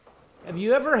Have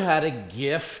you ever had a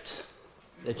gift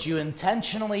that you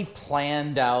intentionally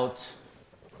planned out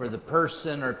for the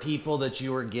person or people that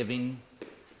you were giving?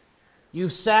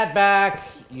 You've sat back,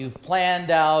 you've planned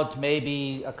out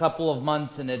maybe a couple of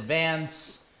months in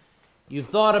advance. You've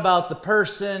thought about the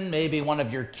person, maybe one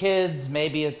of your kids,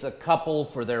 maybe it's a couple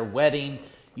for their wedding.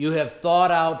 You have thought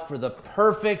out for the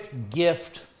perfect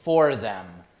gift for them,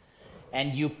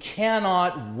 and you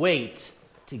cannot wait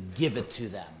to give it to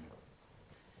them.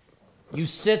 You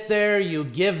sit there, you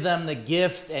give them the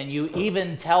gift, and you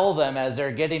even tell them as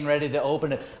they're getting ready to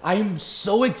open it, I'm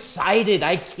so excited,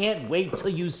 I can't wait till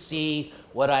you see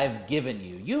what I've given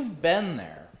you. You've been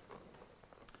there.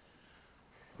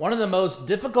 One of the most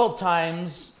difficult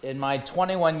times in my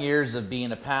 21 years of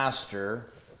being a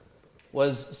pastor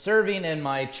was serving in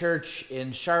my church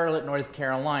in Charlotte, North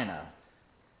Carolina.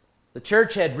 The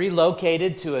church had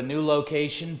relocated to a new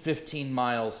location 15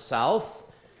 miles south.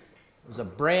 It was a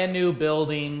brand new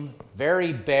building,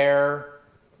 very bare.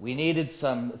 We needed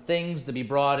some things to be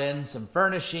brought in, some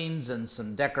furnishings and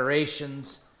some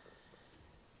decorations.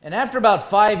 And after about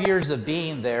 5 years of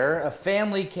being there, a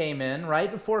family came in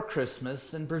right before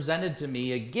Christmas and presented to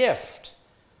me a gift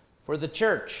for the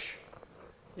church.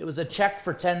 It was a check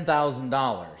for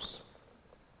 $10,000.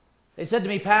 They said to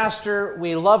me, Pastor,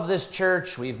 we love this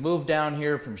church. We've moved down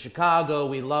here from Chicago.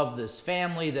 We love this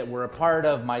family that we're a part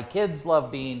of. My kids love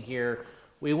being here.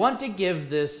 We want to give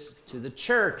this to the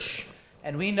church.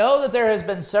 And we know that there has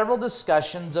been several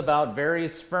discussions about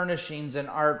various furnishings and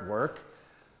artwork.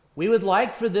 We would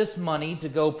like for this money to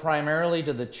go primarily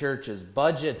to the church's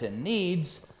budget and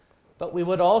needs, but we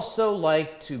would also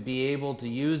like to be able to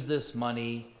use this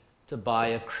money to buy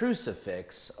a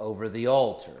crucifix over the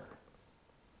altar.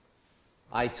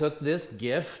 I took this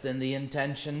gift and the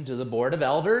intention to the Board of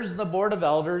Elders. The Board of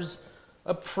Elders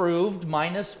approved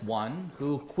 -1,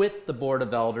 who quit the Board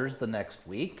of Elders the next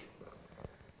week.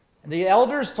 And the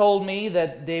elders told me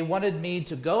that they wanted me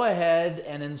to go ahead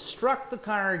and instruct the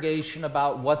congregation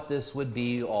about what this would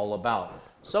be all about.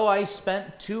 So I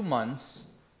spent 2 months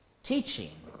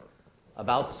teaching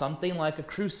about something like a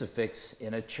crucifix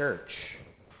in a church.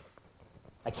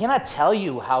 I cannot tell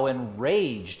you how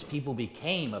enraged people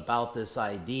became about this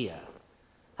idea,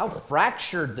 how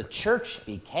fractured the church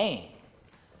became.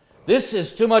 This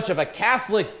is too much of a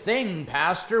Catholic thing,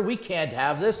 Pastor. We can't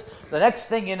have this. The next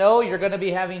thing you know, you're going to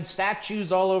be having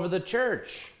statues all over the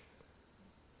church.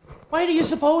 Why do you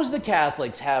suppose the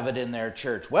Catholics have it in their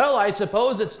church? Well, I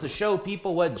suppose it's to show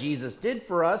people what Jesus did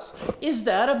for us. Is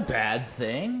that a bad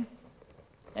thing?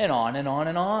 And on and on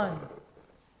and on.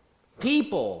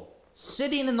 People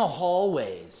sitting in the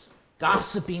hallways,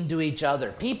 gossiping to each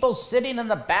other. People sitting in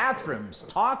the bathrooms,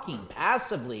 talking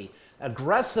passively,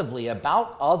 aggressively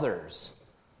about others,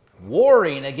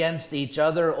 warring against each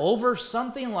other over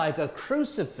something like a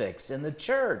crucifix in the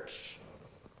church.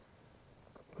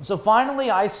 So finally,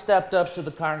 I stepped up to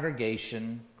the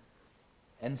congregation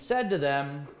and said to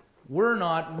them, we're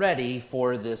not ready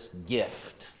for this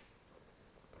gift.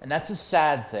 And that's a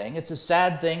sad thing. It's a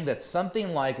sad thing that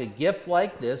something like a gift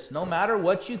like this, no matter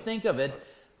what you think of it,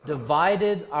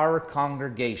 divided our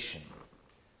congregation.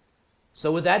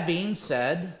 So with that being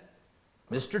said,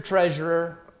 Mr.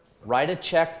 Treasurer, write a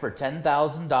check for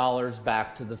 $10,000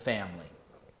 back to the family.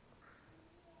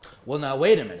 Well, now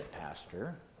wait a minute,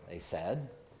 Pastor, they said.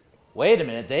 Wait a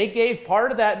minute, they gave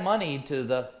part of that money to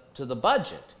the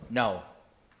budget. No,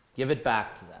 give it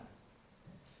back to them.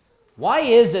 Why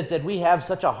is it that we have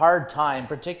such a hard time,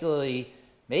 particularly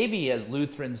maybe as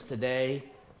Lutherans today,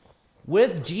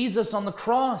 with Jesus on the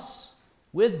cross,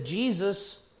 with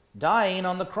Jesus dying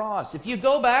on the cross? If you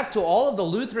go back to all of the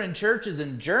Lutheran churches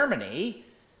in Germany,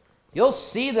 you'll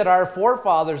see that our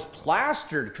forefathers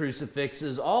plastered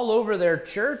crucifixes all over their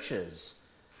churches.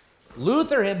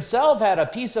 Luther himself had a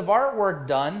piece of artwork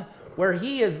done where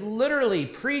he is literally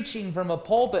preaching from a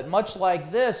pulpit much like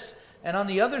this, and on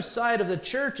the other side of the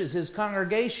church is his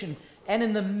congregation, and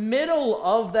in the middle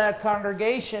of that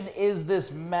congregation is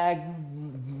this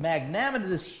magnanimous,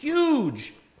 this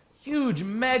huge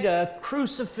mega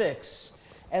crucifix,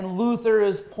 and Luther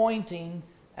is pointing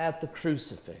at the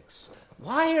crucifix.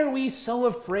 Why are we so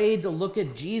afraid to look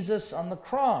at Jesus on the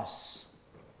cross?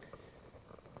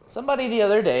 Somebody the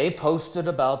other day posted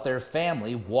about their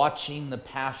family watching the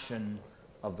Passion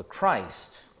of the Christ.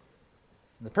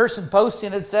 The person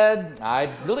posting it said, I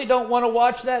really don't want to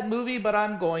watch that movie, but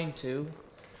I'm going to.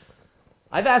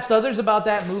 I've asked others about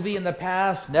that movie in the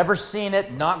past, never seen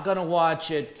it, not going to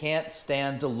watch it, can't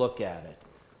stand to look at it.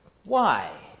 Why?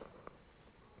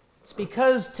 It's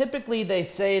because typically they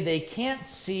say they can't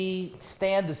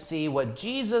stand to see what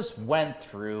Jesus went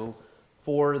through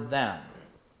for them.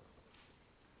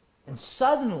 And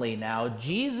suddenly now,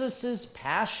 Jesus'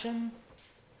 passion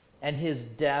and his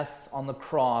death on the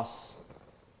cross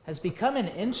has become an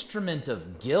instrument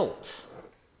of guilt.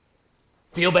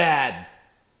 Feel bad.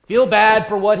 Feel bad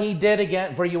for what he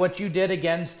did what you did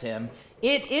against him.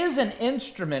 It is an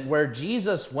instrument where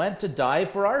Jesus went to die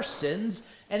for our sins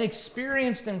and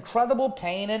experienced incredible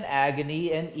pain and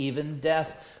agony and even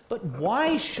death. But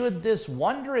why should this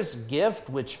wondrous gift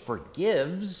which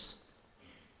forgives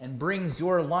and brings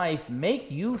your life make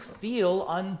you feel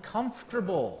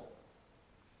uncomfortable?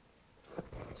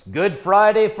 It's Good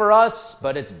Friday for us,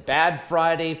 but it's Bad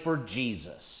Friday for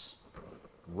Jesus.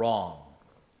 Wrong.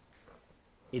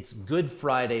 It's Good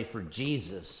Friday for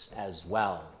Jesus as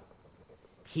well.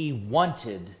 He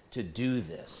wanted to do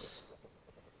this.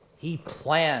 He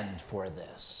planned for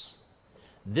this.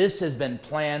 This has been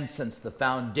planned since the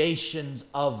foundations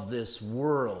of this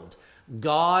world.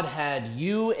 God had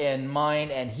you in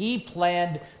mind, and he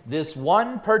planned this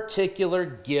one particular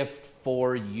gift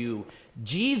for you.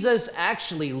 Jesus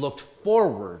actually looked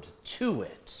forward to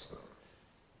it.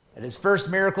 At his first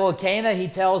miracle at Cana, he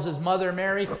tells his mother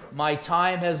Mary, "My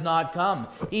time has not come."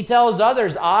 He tells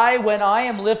others, when I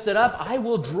am lifted up, I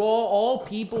will draw all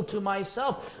people to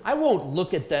myself. I won't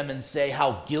look at them and say,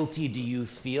 "How guilty do you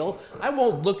feel?" I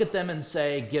won't look at them and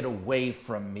say, "Get away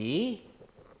from me."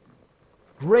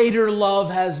 Greater love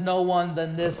has no one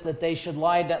than this, that they should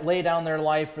lay down their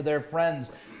life for their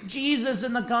friends. Jesus,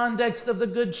 in the context of the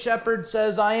Good Shepherd,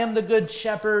 says, "I am the Good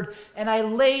Shepherd, and I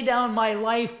lay down my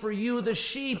life for you, the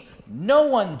sheep. No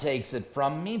one takes it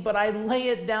from me, but I lay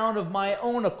it down of my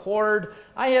own accord.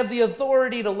 I have the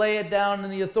authority to lay it down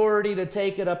and the authority to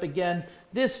take it up again.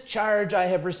 This charge I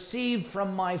have received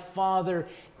from my Father,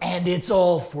 and it's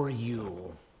all for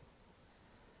you."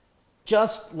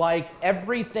 Just like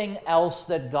everything else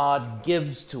that God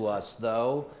gives to us,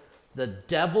 though, the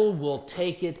devil will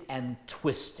take it and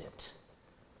twist it,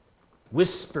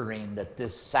 whispering that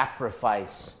this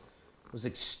sacrifice was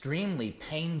extremely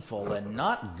painful and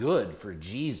not good for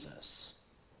Jesus.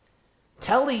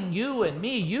 Telling you and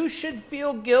me, you should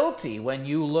feel guilty when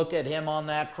you look at him on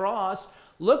that cross.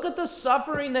 Look at the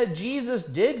suffering that Jesus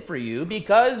did for you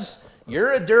because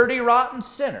you're a dirty, rotten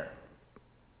sinner.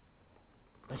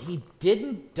 But he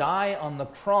didn't die on the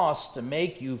cross to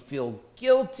make you feel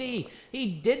guilty. He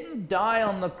didn't die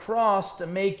on the cross to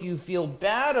make you feel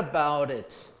bad about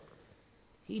it.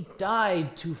 He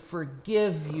died to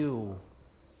forgive you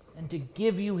and to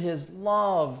give you his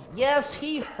love. Yes,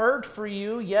 he hurt for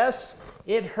you. Yes,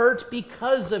 it hurt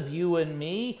because of you and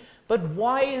me. But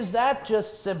why is that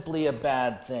just simply a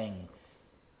bad thing?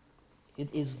 It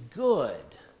is good.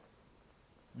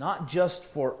 Not just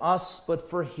for us, but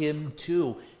for him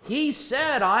too. He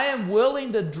said, "I am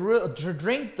willing to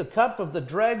drink the cup of the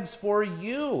dregs for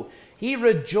you." He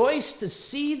rejoiced to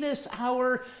see this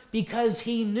hour because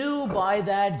he knew by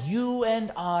that you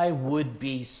and I would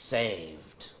be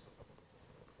saved.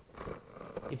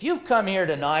 If you've come here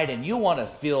tonight and you want to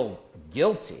feel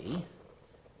guilty,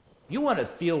 if you want to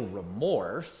feel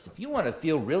remorse, if you want to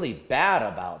feel really bad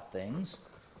about things,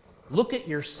 look at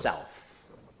yourself.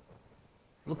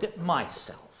 Look at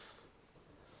myself.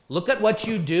 Look at what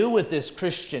you do with this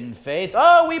Christian faith.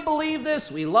 Oh, we believe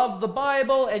this, we love the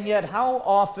Bible, and yet how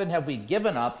often have we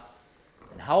given up,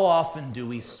 and how often do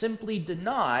we simply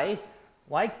deny,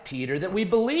 like Peter, that we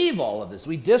believe all of this?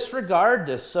 We disregard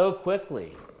this so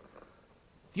quickly.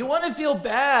 If you want to feel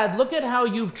bad, look at how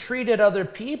you've treated other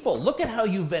people. Look at how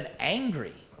you've been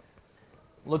angry.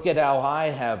 Look at how I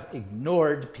have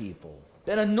ignored people,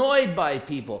 been annoyed by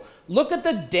people. Look at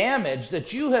the damage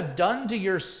that you have done to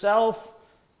yourself,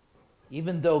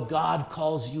 even though God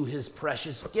calls you his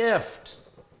precious gift.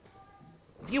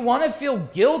 If you want to feel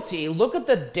guilty, look at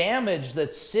the damage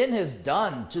that sin has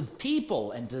done to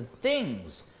people and to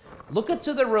things. Look at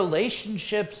the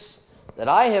relationships that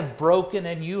I have broken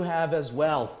and you have as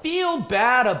well. Feel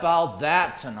bad about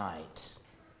that tonight.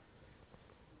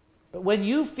 But when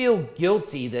you feel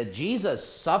guilty that Jesus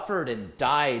suffered and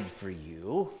died for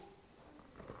you,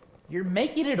 you're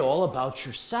making it all about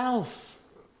yourself.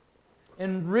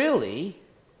 And really,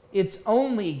 it's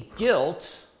only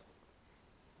guilt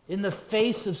in the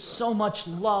face of so much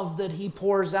love that he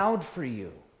pours out for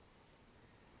you.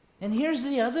 And here's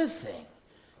the other thing.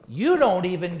 You don't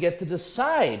even get to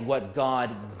decide what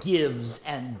God gives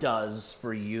and does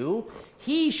for you.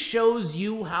 He shows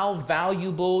you how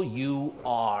valuable you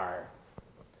are.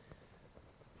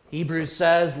 Hebrews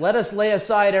says, "Let us lay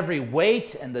aside every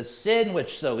weight and the sin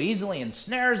which so easily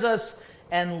ensnares us,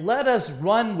 and let us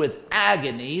run with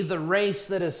agony the race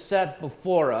that is set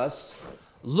before us,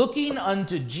 looking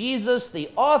unto Jesus, the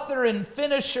author and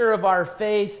finisher of our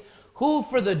faith, who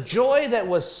for the joy that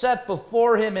was set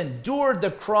before him endured the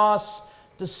cross,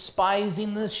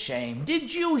 despising the shame.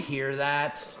 Did you hear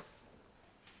that?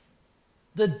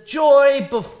 The joy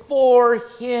before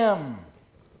him.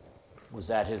 Was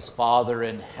that his Father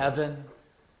in heaven?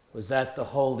 Was that the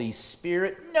Holy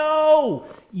Spirit? No!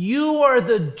 You are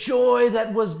the joy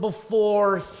that was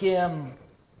before him.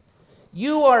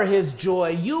 You are his joy.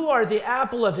 You are the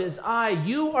apple of his eye.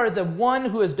 You are the one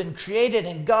who has been created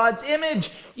in God's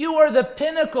image. You are the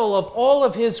pinnacle of all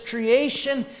of his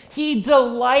creation. He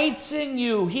delights in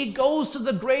you. He goes to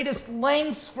the greatest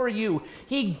lengths for you.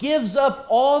 He gives up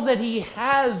all that he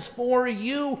has for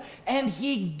you, and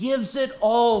he gives it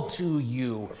all to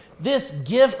you. This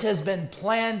gift has been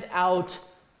planned out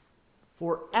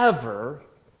forever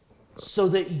so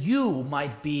that you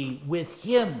might be with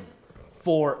him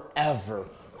forever.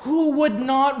 Who would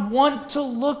not want to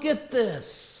look at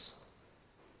this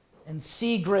and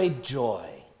see great joy?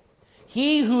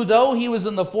 He who, though he was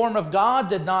in the form of God,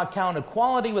 did not count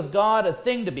equality with God a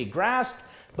thing to be grasped,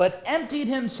 but emptied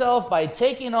himself by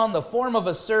taking on the form of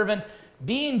a servant,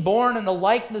 being born in the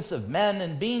likeness of men,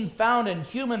 and being found in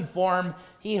human form,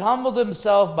 he humbled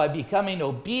himself by becoming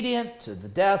obedient to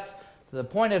the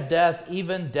point of death,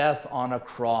 even death on a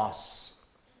cross.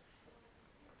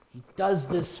 He does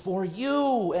this for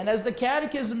you. And as the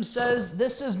Catechism says,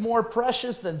 this is more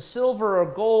precious than silver or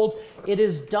gold. It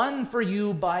is done for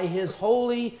you by his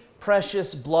holy,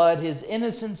 precious blood, his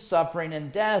innocent suffering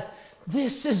and death.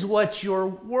 This is what you're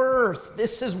worth.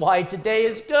 This is why today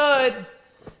is good.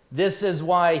 This is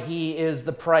why he is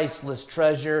the priceless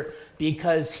treasure,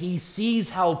 because he sees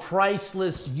how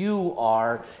priceless you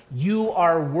are. You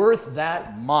are worth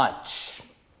that much.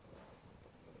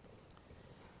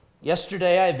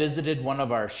 Yesterday, I visited one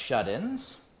of our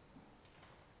shut-ins.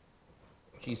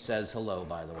 She says hello,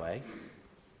 by the way.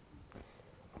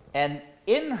 And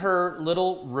in her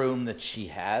little room that she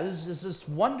has is this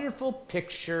wonderful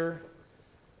picture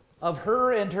of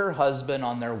her and her husband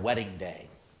on their wedding day.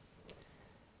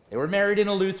 They were married in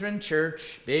a Lutheran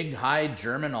church, big, high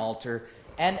German altar.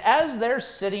 And as they're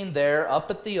sitting there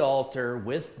up at the altar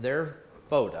with their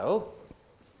photo,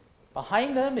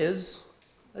 behind them is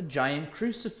a giant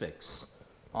crucifix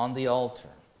on the altar.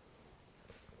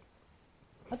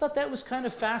 I thought that was kind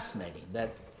of fascinating,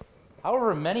 that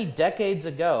however many decades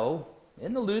ago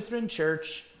in the Lutheran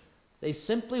Church, they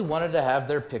simply wanted to have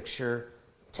their picture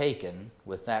taken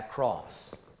with that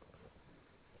cross.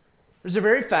 There's a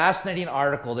very fascinating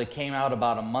article that came out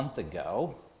about a month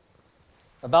ago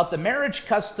about the marriage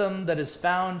custom that is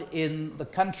found in the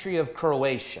country of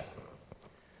Croatia.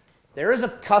 There is a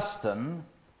custom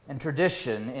and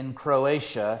tradition in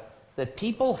Croatia that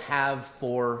people have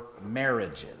for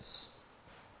marriages.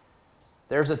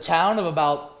 There's a town of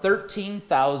about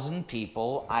 13,000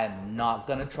 people. I'm not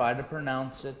going to try to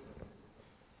pronounce it.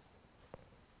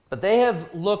 But they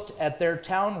have looked at their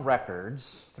town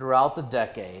records throughout the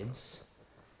decades,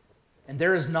 and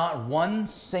there is not one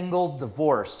single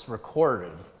divorce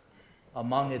recorded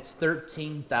among its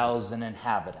 13,000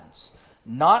 inhabitants.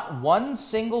 Not one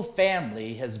single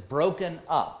family has broken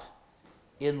up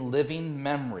in living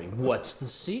memory. What's the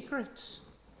secret?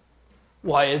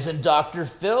 Why isn't Dr.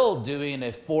 Phil doing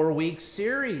a 4-week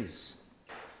series?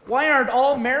 Why aren't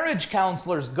all marriage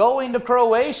counselors going to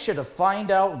Croatia to find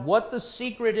out what the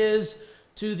secret is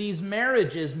to these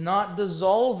marriages not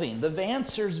dissolving? The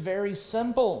answer is very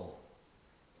simple.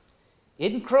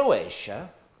 In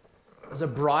Croatia, as a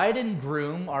bride and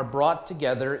groom are brought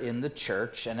together in the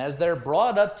church, and as they're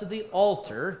brought up to the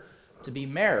altar to be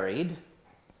married,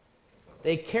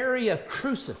 they carry a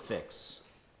crucifix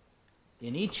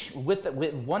with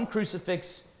one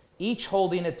crucifix, each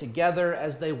holding it together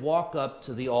as they walk up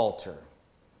to the altar.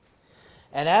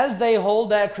 And as they hold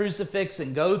that crucifix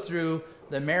and go through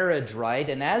the marriage rite,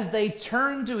 and as they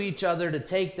turn to each other to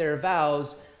take their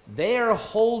vows, they are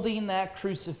holding that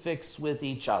crucifix with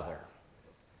each other.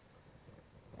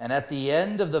 And at the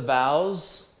end of the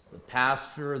vows, the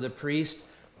pastor or the priest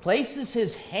places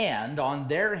his hand on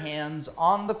their hands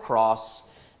on the cross,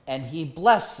 and he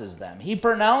blesses them. He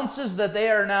pronounces that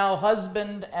they are now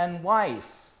husband and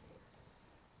wife.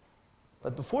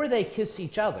 But before they kiss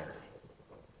each other,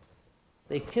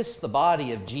 they kiss the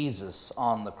body of Jesus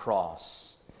on the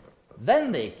cross.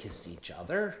 Then they kiss each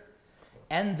other,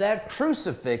 and that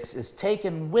crucifix is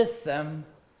taken with them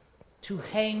to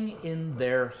hang in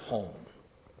their home.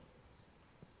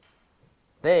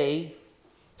 They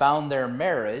found their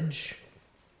marriage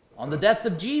on the death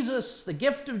of Jesus, the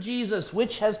gift of Jesus,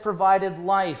 which has provided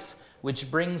life,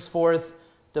 which brings forth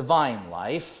divine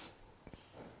life.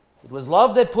 It was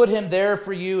love that put him there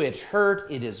for you. It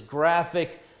hurt. It is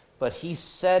graphic. but he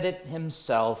said it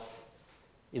himself,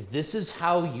 if this is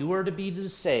how you are to be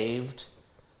saved,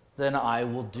 then I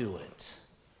will do it.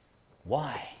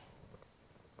 Why?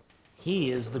 He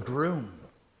is the groom.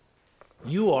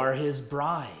 You are his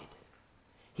bride.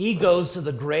 He goes to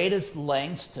the greatest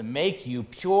lengths to make you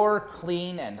pure,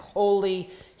 clean, and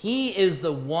holy. He is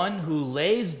the one who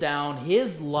lays down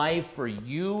his life for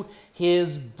you,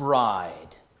 his bride.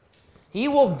 He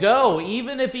will go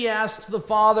even if he asks the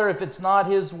Father if it's not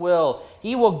his will.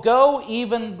 He will go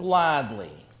even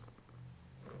gladly.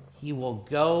 He will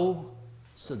go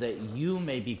so that you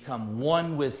may become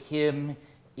one with him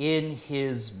in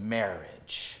his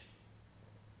marriage.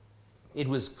 It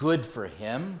was good for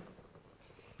him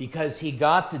because he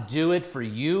got to do it for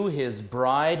you, his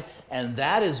bride, and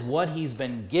that is what he's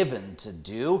been given to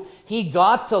do. He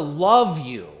got to love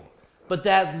you, but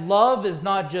that love is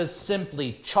not just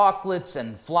simply chocolates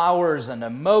and flowers and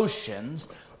emotions.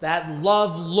 That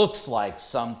love looks like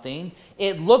something.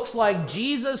 It looks like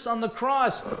Jesus on the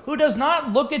cross, who does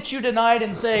not look at you tonight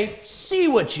and say, see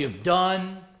what you've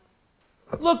done.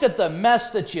 Look at the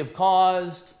mess that you've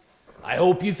caused. I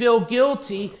hope you feel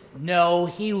guilty. No,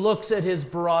 he looks at his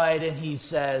bride and he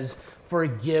says,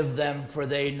 forgive them, for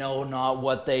they know not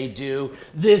what they do.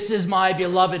 This is my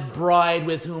beloved bride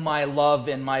with whom I love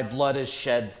and my blood is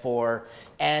shed for.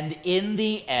 And in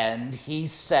the end, he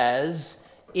says,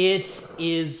 it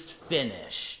is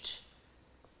finished.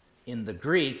 In the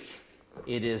Greek,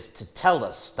 it is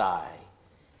tetelestai.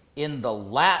 In the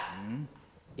Latin,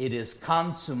 it is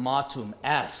consummatum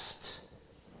est.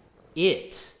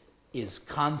 It is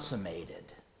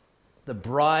consummated. The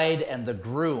bride and the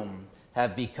groom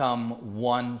have become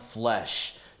one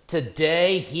flesh.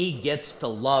 Today, he gets to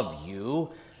love you,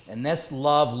 and this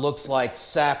love looks like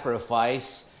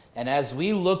sacrifice. And as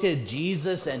we look at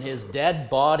Jesus and his dead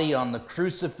body on the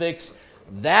crucifix,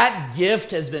 that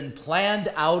gift has been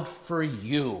planned out for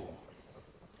you.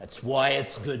 That's why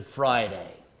it's Good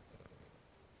Friday.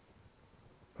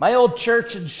 My old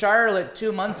church in Charlotte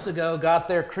 2 months ago got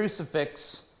their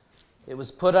crucifix. It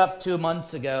was put up 2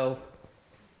 months ago.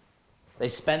 They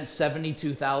spent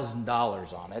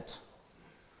 $72,000 on it.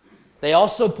 They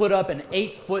also put up an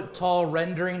 8-foot tall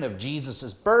rendering of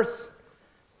Jesus' birth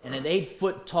and an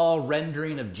 8-foot tall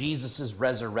rendering of Jesus'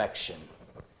 resurrection.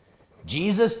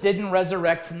 Jesus didn't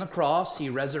resurrect from the cross.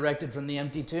 He resurrected from the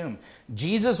empty tomb.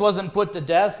 Jesus wasn't put to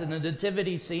death in the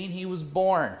nativity scene. He was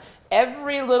born.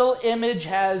 Every little image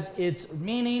has its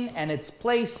meaning and its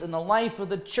place in the life of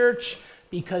the church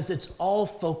because it's all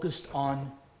focused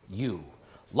on you.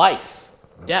 Life,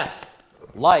 death,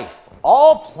 life,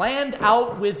 all planned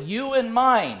out with you in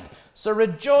mind. So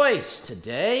rejoice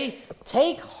today.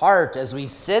 Take heart as we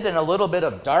sit in a little bit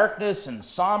of darkness and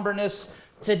somberness.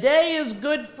 Today is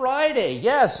Good Friday.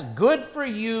 Yes, good for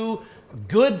you,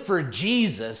 good for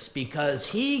Jesus, because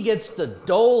he gets to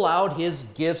dole out his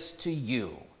gifts to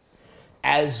you.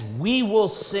 As we will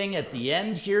sing at the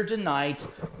end here tonight,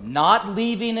 not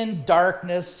leaving in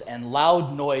darkness and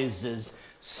loud noises,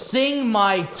 sing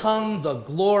my tongue the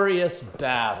glorious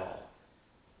battle.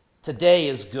 Today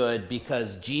is good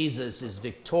because Jesus is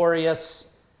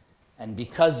victorious, and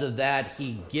because of that,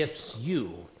 he gifts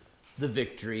you the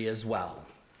victory as well.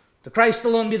 To Christ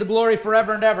alone be the glory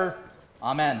forever and ever.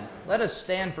 Amen. Let us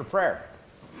stand for prayer.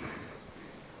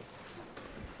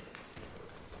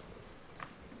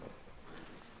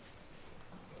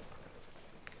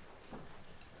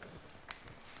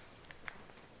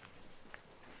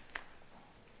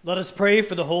 Let us pray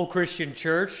for the whole Christian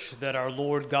church, that our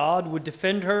Lord God would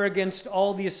defend her against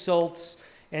all the assaults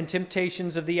and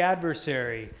temptations of the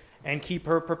adversary, and keep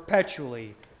her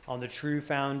perpetually on the true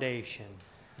foundation,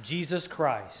 Jesus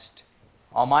Christ.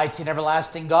 Almighty and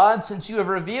everlasting God, since you have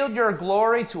revealed your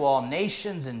glory to all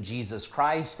nations in Jesus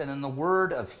Christ and in the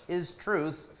word of his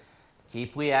truth,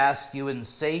 keep, we ask you, in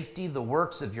safety the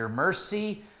works of your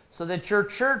mercy, so that your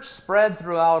church, spread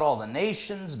throughout all the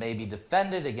nations, may be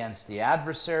defended against the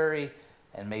adversary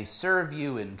and may serve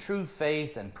you in true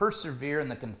faith and persevere in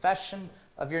the confession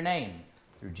of your name.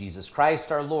 Through Jesus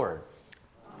Christ our Lord.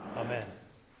 Amen.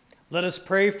 Let us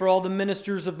pray for all the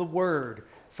ministers of the word,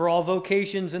 for all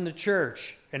vocations in the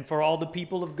church, and for all the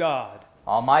people of God.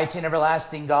 Almighty and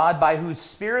everlasting God, by whose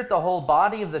Spirit the whole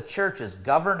body of the church is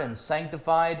governed and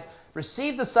sanctified,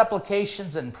 receive the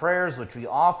supplications and prayers which we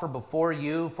offer before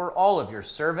you for all of your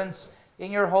servants in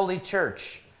your holy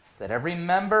church, that every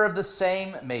member of the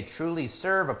same may truly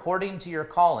serve according to your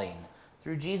calling,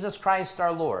 through Jesus Christ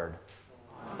our Lord.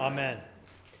 Amen.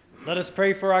 Let us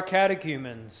pray for our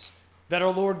catechumens, that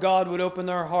our Lord God would open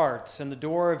their hearts and the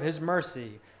door of his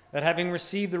mercy, that having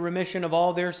received the remission of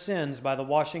all their sins by the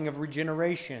washing of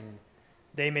regeneration,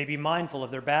 they may be mindful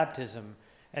of their baptism,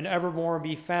 and evermore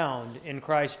be found in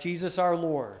Christ Jesus our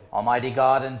Lord. Almighty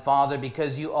God and Father,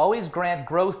 because you always grant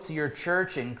growth to your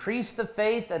church, increase the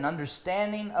faith and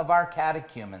understanding of our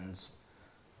catechumens.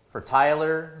 For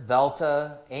Tyler,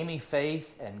 Velta, Amy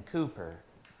Faith, and Cooper,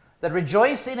 that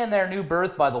rejoicing in their new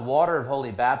birth by the water of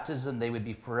holy baptism, they would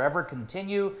be forever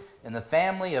continue in the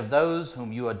family of those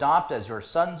whom you adopt as your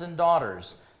sons and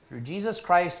daughters, through Jesus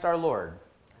Christ our Lord.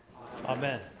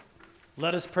 Amen.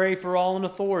 Let us pray for all in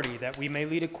authority, that we may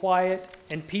lead a quiet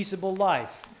and peaceable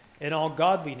life in all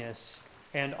godliness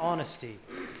and honesty.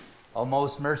 O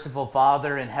most merciful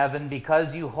Father in heaven,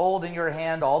 because you hold in your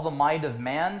hand all the might of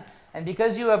man, and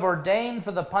because you have ordained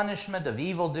for the punishment of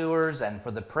evildoers and for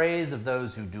the praise of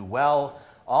those who do well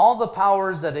all the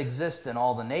powers that exist in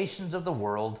all the nations of the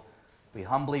world, we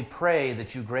humbly pray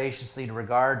that you graciously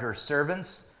regard your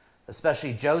servants,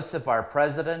 especially Joseph, our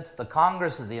President, the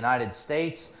Congress of the United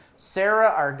States, Sarah,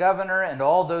 our Governor, and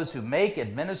all those who make,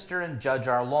 administer, and judge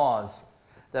our laws,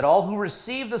 that all who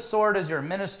receive the sword as your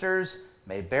ministers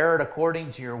may bear it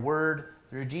according to your word,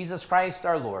 through Jesus Christ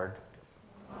our Lord.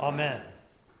 Amen.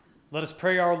 Let us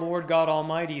pray our Lord God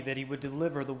Almighty that he would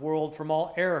deliver the world from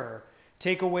all error,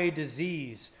 take away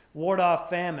disease, ward off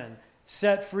famine,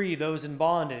 set free those in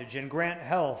bondage, and grant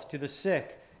health to the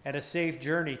sick and a safe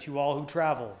journey to all who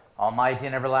travel. Almighty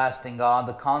and everlasting God,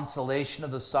 the consolation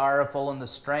of the sorrowful and the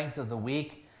strength of the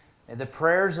weak, may the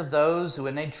prayers of those who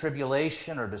in any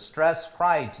tribulation or distress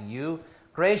cry to you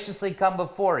graciously come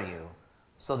before you,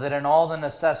 so that in all the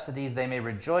necessities they may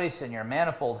rejoice in your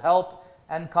manifold help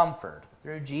and comfort.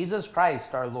 Through Jesus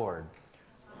Christ our Lord.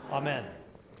 Amen.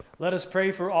 Let us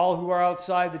pray for all who are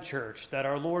outside the church, that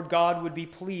our Lord God would be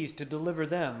pleased to deliver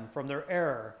them from their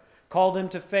error, call them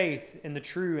to faith in the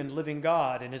true and living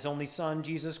God and his only Son,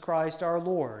 Jesus Christ our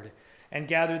Lord, and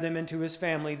gather them into his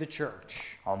family, the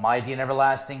church. Almighty and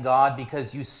everlasting God,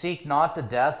 because you seek not the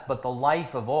death but the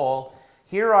life of all,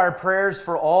 hear our prayers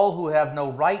for all who have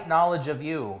no right knowledge of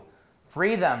you.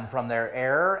 Free them from their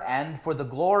error, and for the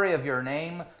glory of your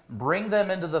name, bring them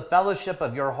into the fellowship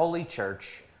of your holy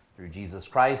church, through Jesus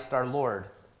Christ our Lord.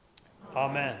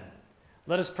 Amen.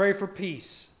 Let us pray for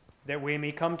peace, that we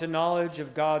may come to knowledge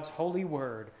of God's holy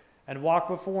word and walk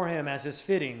before him as is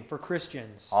fitting for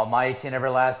Christians. Almighty and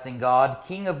everlasting God,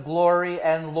 King of glory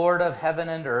and Lord of heaven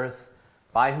and earth,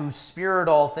 by whose Spirit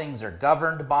all things are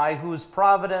governed, by whose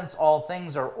providence all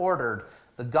things are ordered,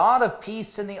 the God of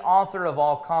peace and the author of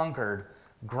all concord,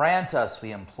 grant us,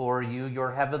 we implore you,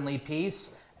 your heavenly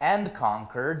peace and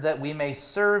concord, that we may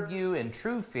serve you in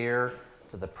true fear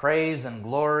to the praise and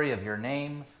glory of your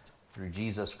name, through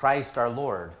Jesus Christ our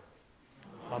Lord.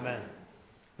 Amen.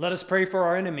 Let us pray for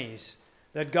our enemies,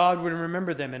 that God would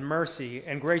remember them in mercy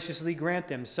and graciously grant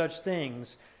them such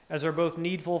things as are both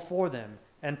needful for them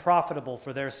and profitable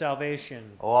for their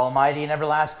salvation. O Almighty and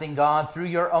everlasting God, through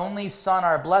your only Son,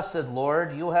 our blessed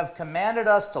Lord, you have commanded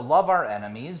us to love our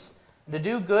enemies, and to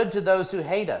do good to those who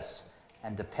hate us,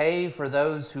 and to pray for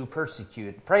those who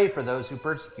persecute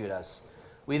us.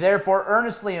 We therefore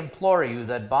earnestly implore you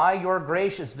that by your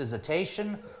gracious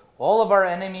visitation, all of our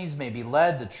enemies may be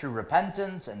led to true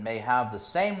repentance, and may have the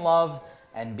same love,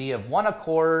 and be of one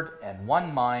accord and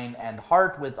one mind and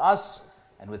heart with us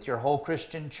and with your whole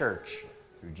Christian church,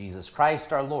 through Jesus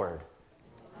Christ our Lord.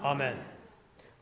 Amen.